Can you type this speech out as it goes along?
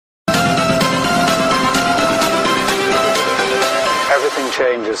nothing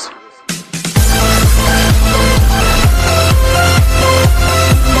changes.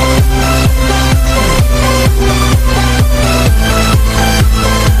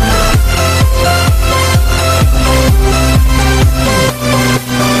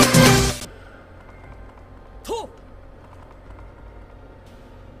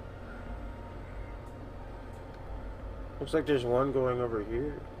 Looks like there's one going over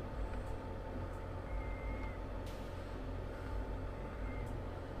here.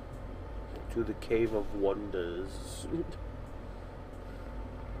 To the Cave of Wonders.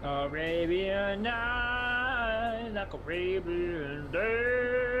 Arabian night, like Arabian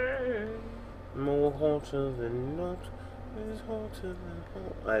day. More haunted than not, is haunted than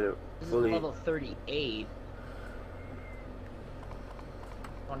haunt. I don't This is level 38.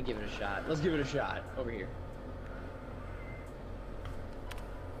 I want to give it a shot. Let's give it a shot. Over here.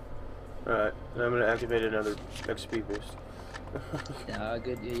 Alright, and I'm gonna activate another XP boost.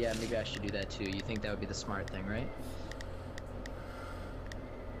 Good. Yeah, maybe I should do that too. You think that would be the smart thing, right?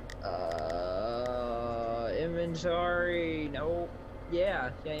 Inventory. No. Yeah,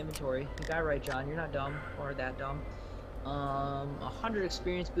 inventory. You got it right, John. You're not dumb or that dumb. 100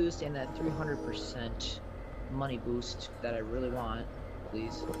 experience boost and that 300% money boost that I really want.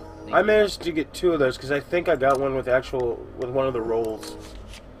 Please. I managed to get 2 of those because I think I got one with one of the rolls.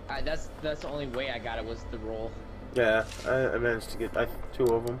 That's the only way I got it was the roll. Yeah, I managed to get 2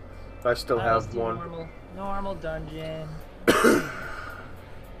 of them. But I still have one. Normal dungeon.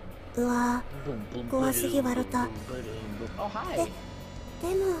 うわ、怖すぎワルタ。 Oh, hi. で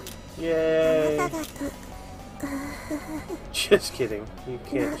も、 Yay! あなたが Just kidding. You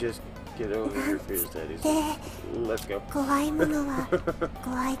can't just get over your fears, Daddy. Let's go. 怖いものは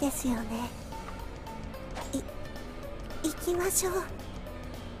怖いですよね。行きましょう。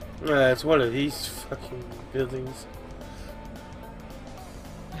 It's one of these fucking buildings.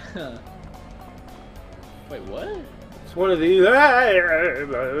 Wait, what? It's one of these. I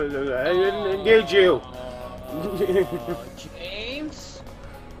didn't engage you. James?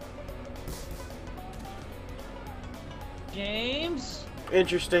 James?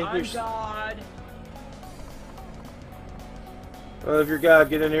 Interesting. I'm God. Well, if you're God,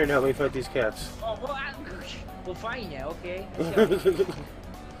 get in here and help me fight these cats. Oh, well, we'll fight you now, okay?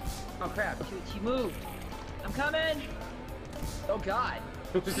 Oh crap, he moved. I'm coming! Oh god.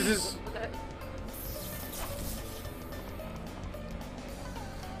 This is...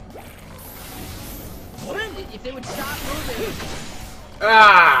 If they would stop moving.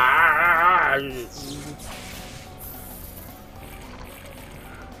 Ah!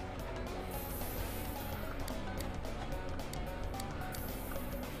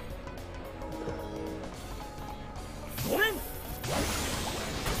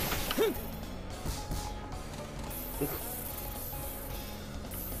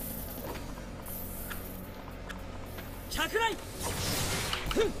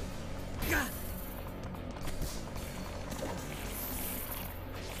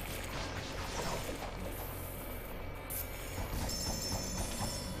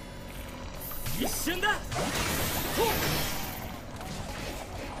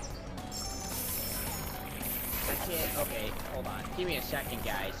 Okay, hold on. Give me a second,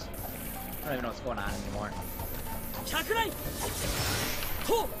 guys. I don't even know what's going on anymore.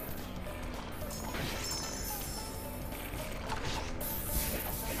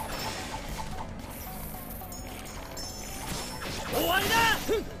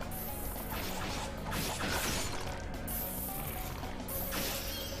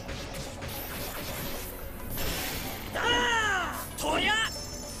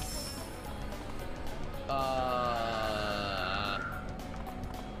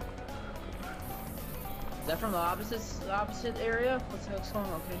 Is that from the opposite area? What's going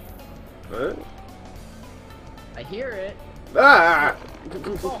on? Okay. What? I hear it. Ah!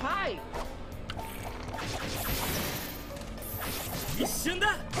 Oh, hi! It's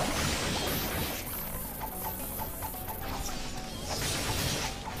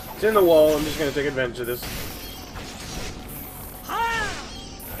in the wall. I'm just gonna take advantage of this.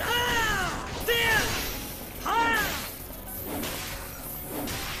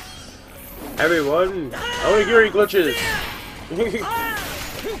 Everyone, Onigiri glitches.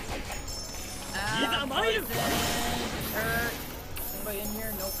 Anybody in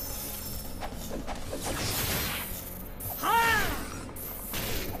here? Nope.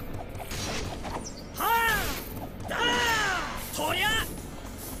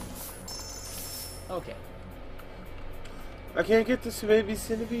 Okay. I can't get this baby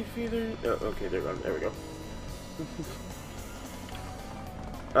centipede feeder. Oh, okay, they're gone. There we go.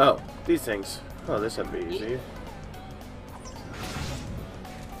 Oh, these things. Oh, this would be easy.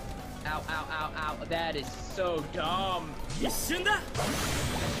 ow, ow, ow, ow. That is so dumb. As soon as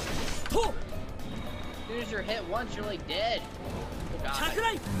you're hit once, you're like dead. Oh god.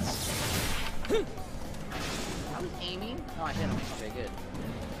 I was aiming. Oh, I hit him. Okay, good.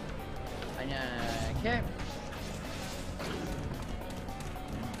 Okay.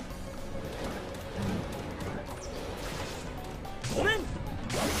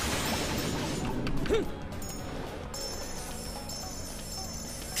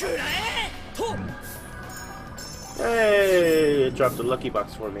 Hey, it dropped a lucky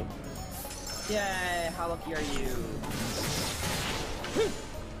box for me. Yay, how lucky are you?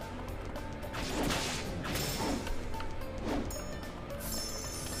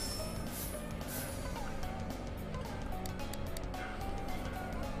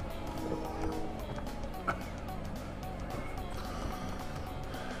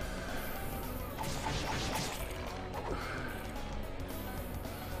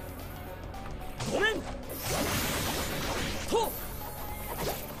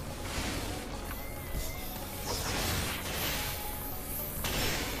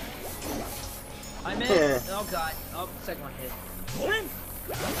 I missed. Oh god. Oh, second one hit.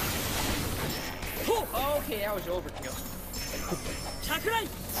 Okay, that was overkill.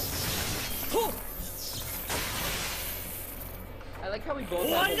 I like how we both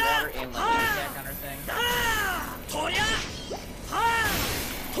have the water and lightning attack on our thing.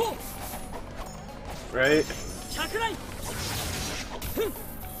 Right?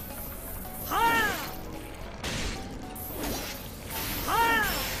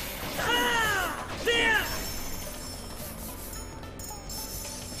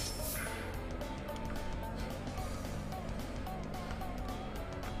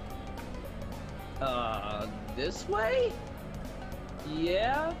 This way?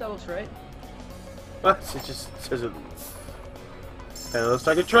 Yeah, that looks right. What? It just says it. It looks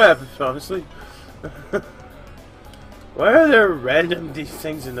like a trap, honestly. Why are there random these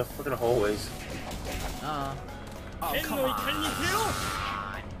things in the fucking hallways? Oh, come on.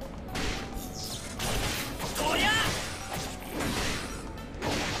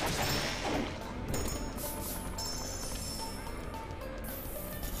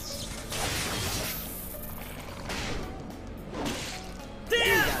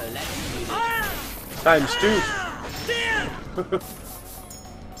 Times 2.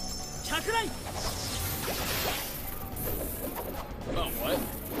 Oh, what?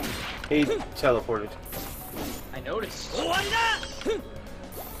 He teleported. I noticed.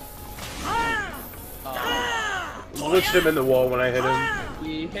 Glitched him in the wall when I hit him.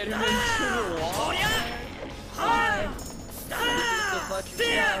 We hit him into the wall.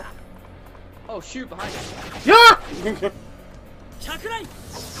 Oh shoot, behind us. Yeah!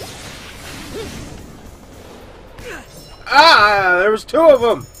 Ah, there was 2 of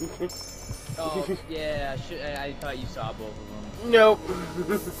them. Oh yeah, I thought you saw both of them. Nope.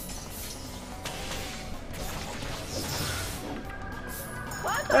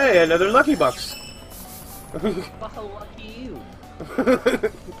 Hey, another lucky box. Lucky you.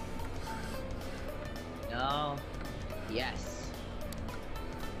 No. Yes.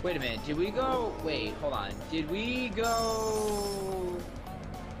 Wait a minute. Did we go? Wait, hold on. Did we go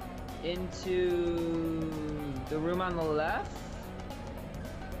into the room on the left?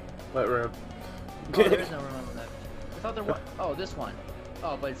 What room? Oh, there's no room on the left. I thought there was. Oh, this one.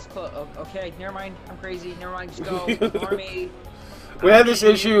 Oh, but it's close. Okay, never mind. I'm crazy. Never mind. Just go. Ignore me. We had this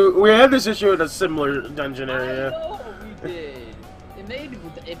issue. We had this issue in a similar dungeon area. I know we did. And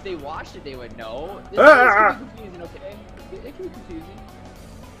if they watched it, they would know. This can be confusing, okay? It can be confusing.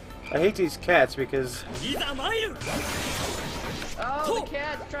 I hate these cats because. Oh, the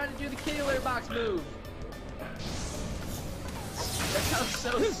cat's trying to do the kitty litter box move. That sounds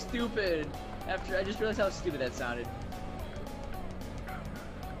so stupid. After I just realized how stupid that sounded.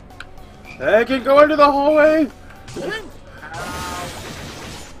 I can go into the hallway.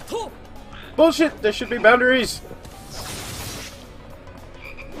 Bullshit! There should be boundaries.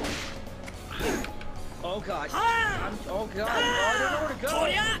 Oh god. Oh god. Oh, I don't know where to go.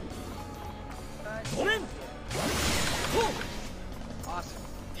 Awesome.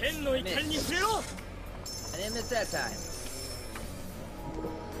 I didn't miss that time.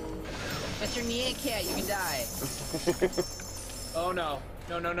 Mr. Nyan Cat, you can die. Oh no.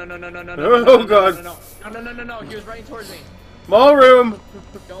 No. Oh god. No. He was running towards me. Small room.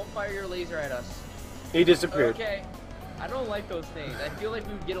 Don't fire your laser at us. He disappeared. Okay. I don't like those things. I feel like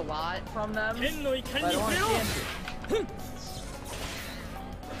we would get a lot from them. But I don't want to chance it.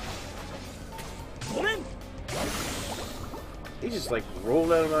 He just like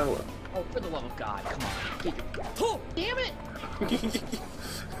rolled out of my way. Oh, for the love of God, come on. Damn it!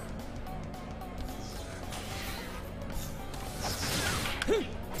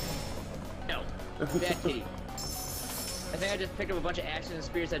 No. Bad kitty. I think I just picked up a bunch of axes and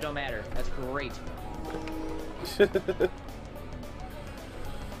spears that don't matter. That's great.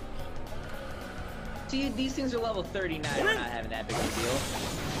 See, these things are level 39. We're not having that big of a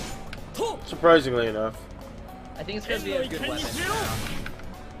deal. Surprisingly enough. I think it's because we have good weapons now.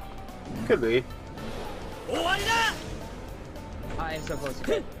 Could be. I am so close to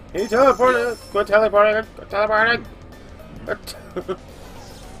dead. He teleported! Go teleporting! Go teleporting!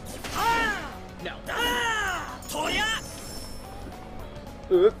 No.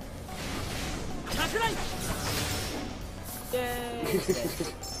 Yay!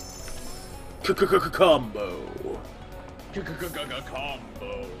 Combo.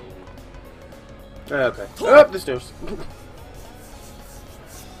 Combo. Okay. Up the stairs.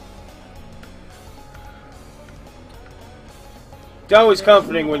 It's always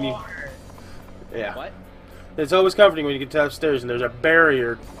comforting when you. Yeah. What? It's always comforting when you get upstairs and there's a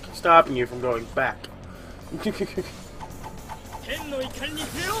barrier stopping you from going back.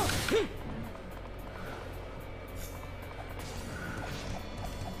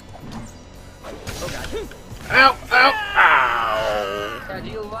 Oh god. Ow! Ow! Ow! God, do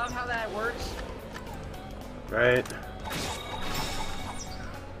you love how that works? Right.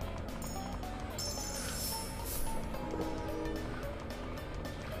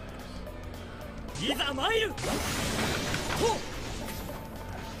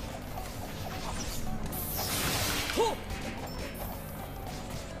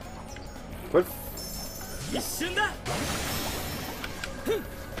 What?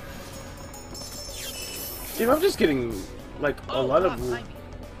 Dude, I'm just getting like a lot of.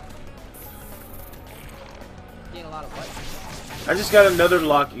 Getting a lot of what? I just got another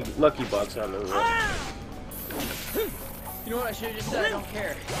lucky box out of it. You know what? I should have just said I don't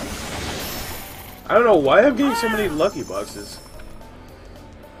care. I don't know why I'm getting so many lucky boxes.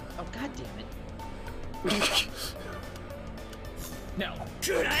 Oh god damn it! No.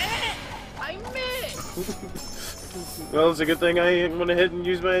 I missed. Well, it's a good thing I went ahead and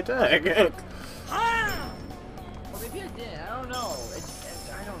used my attack. Well, maybe I did. I don't know.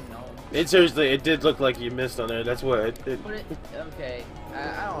 I don't know. It seriously, it did look like you missed on there. That's what it. But okay.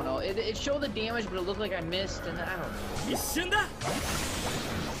 I don't know. It showed the damage, but it looked like I missed, and I don't know.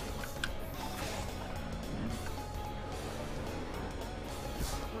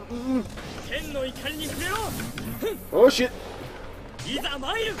 Oh shit!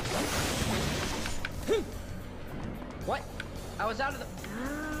 What? I was out of the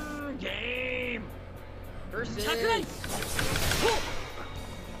game. Versus.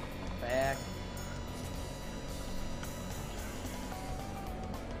 Back.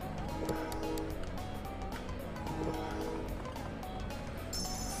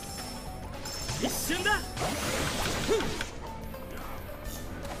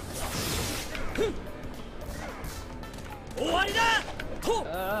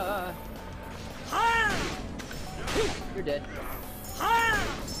 You're dead.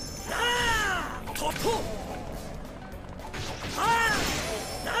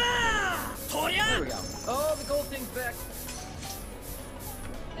 There we go. Oh, the gold thing's back.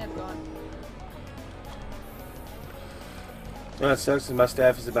 And gone. Oh, that sucks. My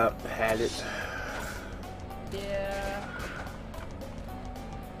staff is about had it. Yeah.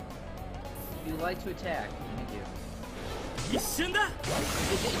 You like to attack. Thank you.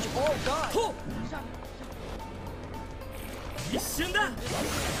 Oh god! Stop.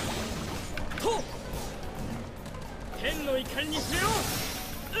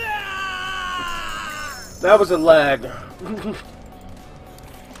 That was a lag.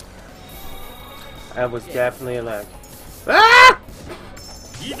 That was definitely a lag. Ah!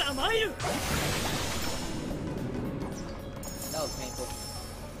 That was painful.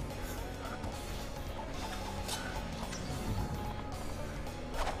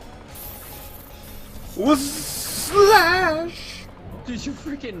 Slash! Dude, you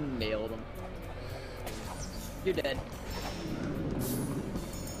freaking nailed him. You're dead.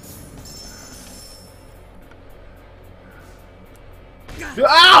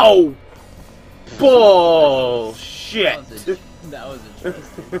 Ow! Bullshit! That was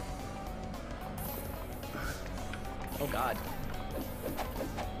interesting. Oh god.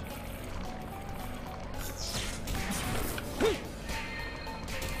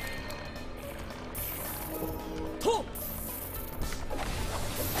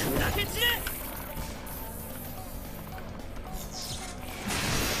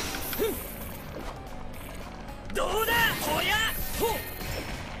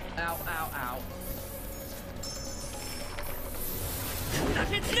 Ow, ow, ow.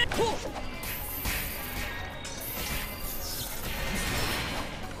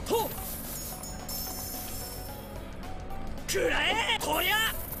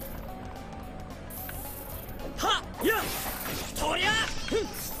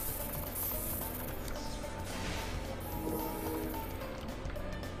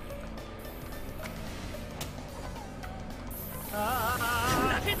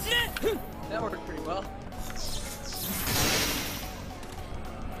 That worked pretty well.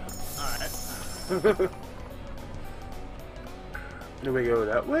 Alright. Do we go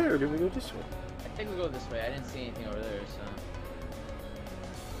that way or do we go this way? I think we go this way. I didn't see anything over there,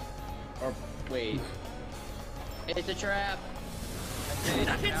 so. Or wait. It's a trap. I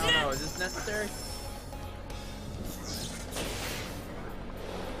don't know. Is this necessary?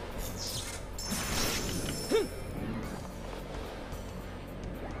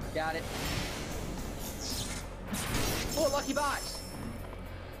 Got it. Oh, lucky box.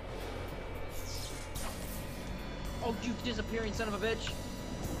 Oh, you disappearing son of a bitch.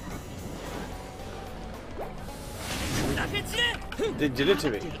 They did it to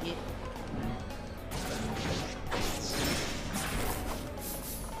me.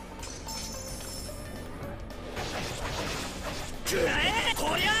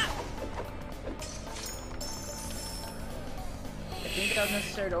 I think that was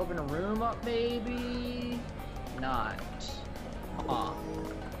necessary to open a room up, maybe? Not. Huh.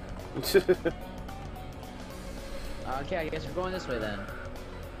 Okay, I guess we're going this way then.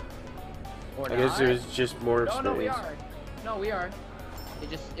 Or I guess there's just more space. No, we are. No, we are.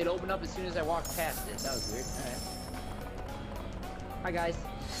 It opened up as soon as I walked past it. That was weird. Alright. Hi guys.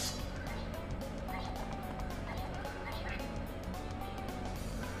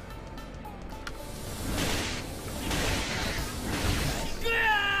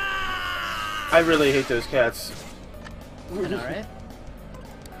 I really hate those cats. Alright.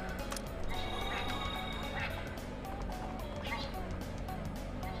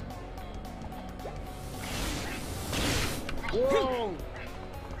 Whoa!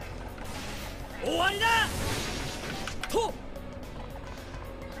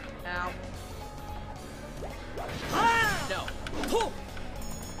 Ow. No.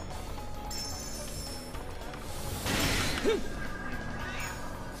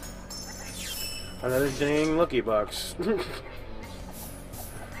 Another dang lucky box.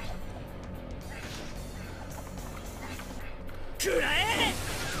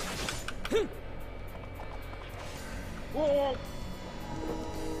 Whoa!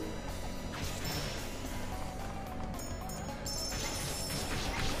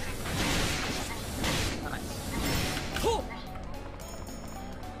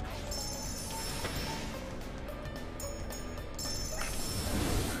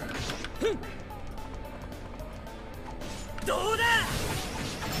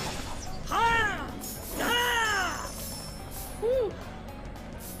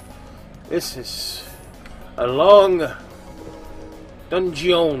 This is a long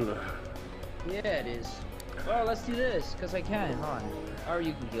dungeon. Yeah, it is. Well, let's do this, because I can, hold on. Or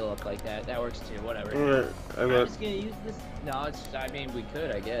you can heal up like that. That works too, whatever. Yeah, I'm just gonna use this. No, it's, I mean, we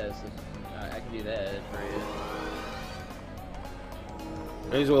could, I guess. I can do that for you.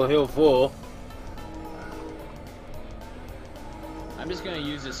 May as well heal full. I'm just gonna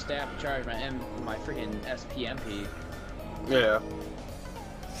use this staff to charge my freaking SPMP. Yeah.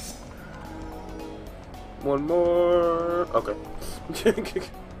 One more. Okay.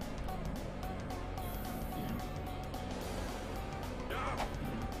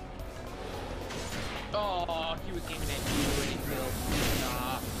 Oh, he was aiming at you when he killed.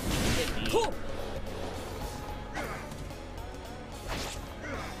 Nah, hit me.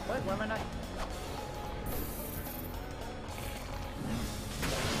 What? Why am I not?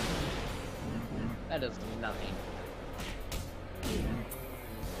 That does nothing.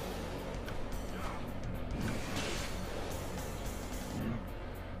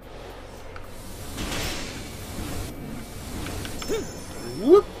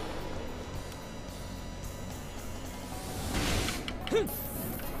 Whoop.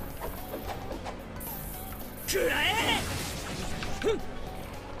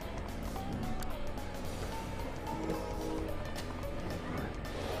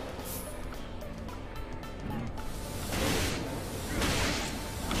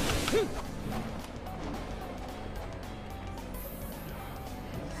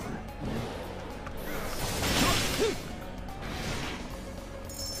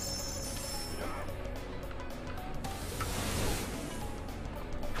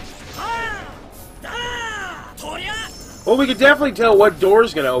 Well, we could definitely tell what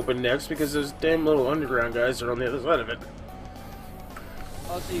door's gonna open next because those damn little underground guys are on the other side of it.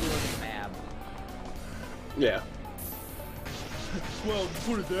 Also, you can look at the map. Yeah. Well,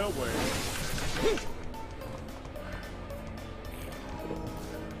 put it that way.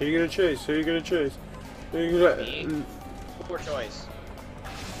 Who you gonna chase? Who you gonna chase? Who you gonna... Me? Poor choice.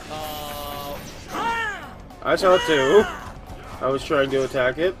 I saw it too. I was trying to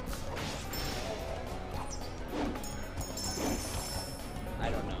attack it. I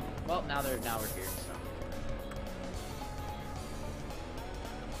don't know. Well, now we're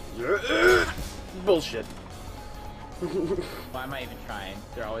here. So. Bullshit. Why am I even trying?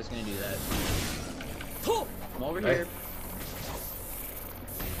 They're always gonna do that. I'm over here.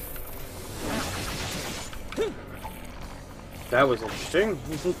 That was interesting.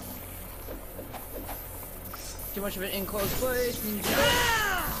 Too much of an enclosed place.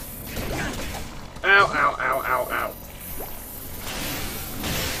 Ow, ow, ow, ow, ow.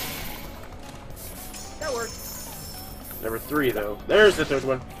 That worked. Number 3, though. There's the third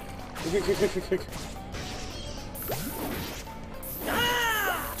one.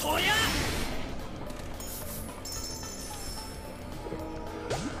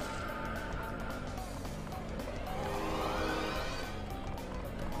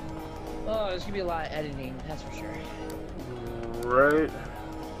 Oh, there's gonna be a lot of editing, that's for sure. Right.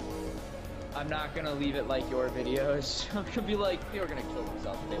 I'm not gonna leave it like your videos. I'm gonna be like, people are gonna kill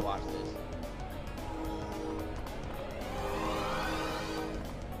themselves if they watch this.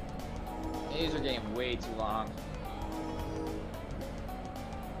 These are getting way too long.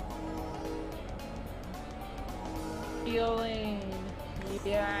 Healing!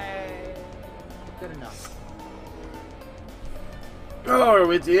 Yay! Good enough. Oh,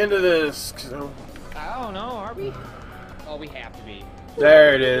 we're at the end of this. So... I don't know, are we? Oh, we have to be.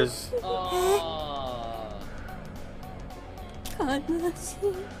 There it is. Oh. 悲しい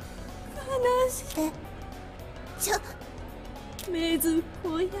悲しいメズ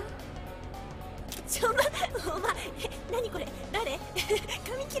子やお前何これ誰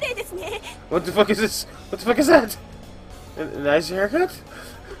髪綺麗ですね What the fuck is this? What the fuck is that? A nice haircut?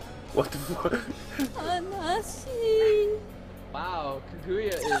 What the fuck? 悲しい Wow,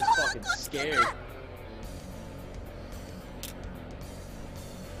 Kaguya is fucking scared.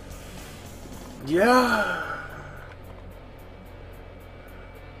 Yeah.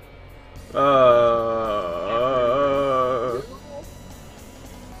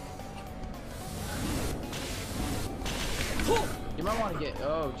 You might want to get.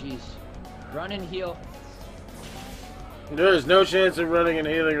 Oh, jeez. Run and heal. There is no chance of running and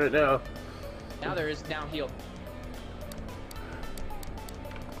healing right now. Now there is. Now heal.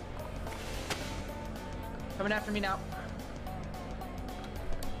 Coming after me now.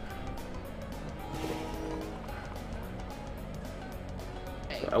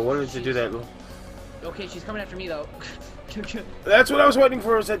 Hey, I wanted to do that. Okay, she's coming after me though. That's what I was waiting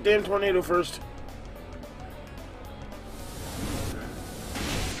for. Was that damn tornado first?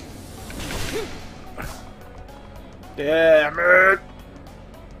 Damn it!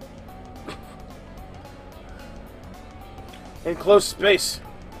 In close space.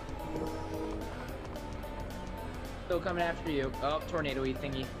 Still coming after you. Oh, tornado-y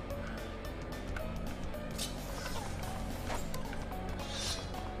thingy.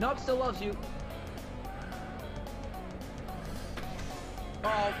 Nope, still loves you.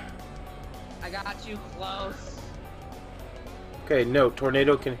 Oh, I got you close. Okay, no,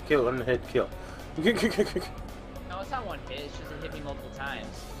 tornado can kill and hit kill. No, it's not one hit. It's just it hit me multiple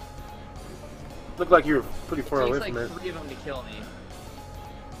times. Looked like you were pretty far away It takes from like it. 3 of them to kill me.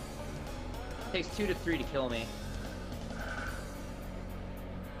 It takes 2 to 3 to kill me.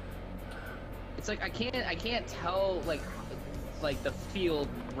 It's like I can't tell like the field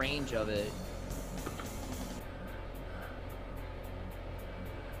range of it.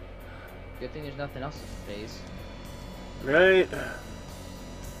 Good thing there's nothing else to face. Right?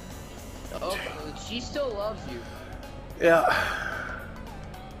 Oh, she still loves you. Yeah.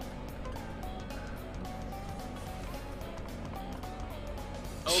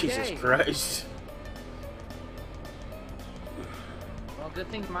 Okay. Jesus Christ. Well, good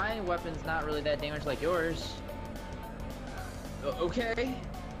thing my weapon's not really that damaged like yours. Okay.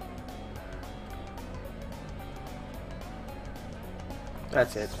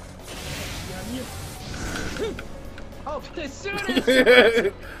 That's it. Oh, as soon as.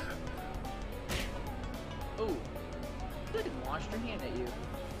 Oh, it launched her hand at you.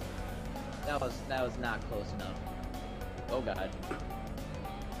 That was not close enough. Oh god.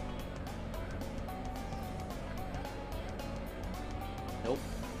 Nope.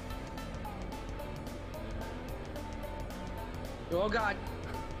 Oh god.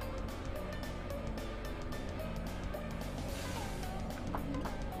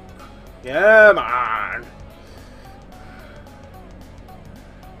 Come on.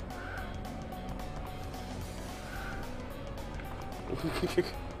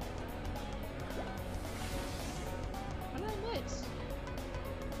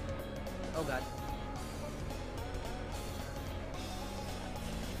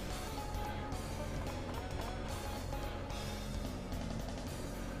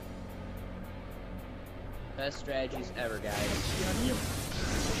 Best strategies ever, guys.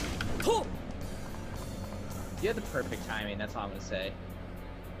 You have the perfect timing, that's all I'm gonna say.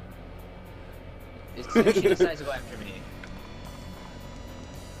 As soon as she decides to go after me.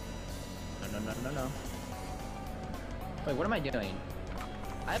 No. Wait, what am I doing?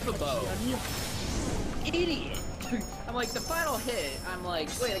 I have a bow. Idiot! I'm like, the final hit, I'm like,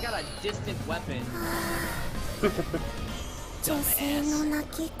 wait, I got a distant weapon. 女性の泣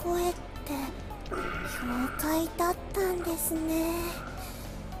き声って妖怪だったんですね。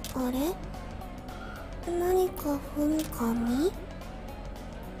あれ？何か踏み紙？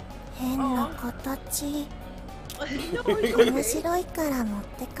変な形。面白いから持っ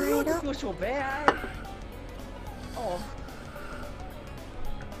て帰ろう。So bad. Oh.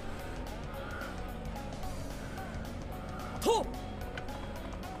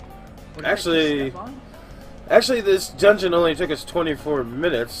 Actually, this dungeon only took us 24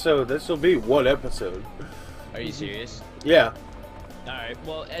 minutes, so this will be one episode. Are you serious? Yeah. Alright,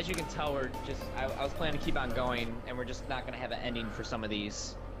 well, as you can tell, we're just... I was planning to keep on going, and we're just not going to have an ending for some of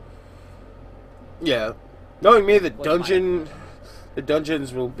these. Yeah. Knowing me, the dungeons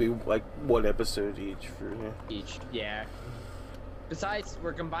will be like one episode each for each. Yeah. Besides,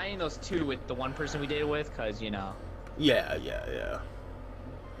 we're combining those two with the one person we did it with, because, you know. Yeah.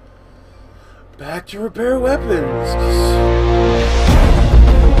 Back to repair weapons.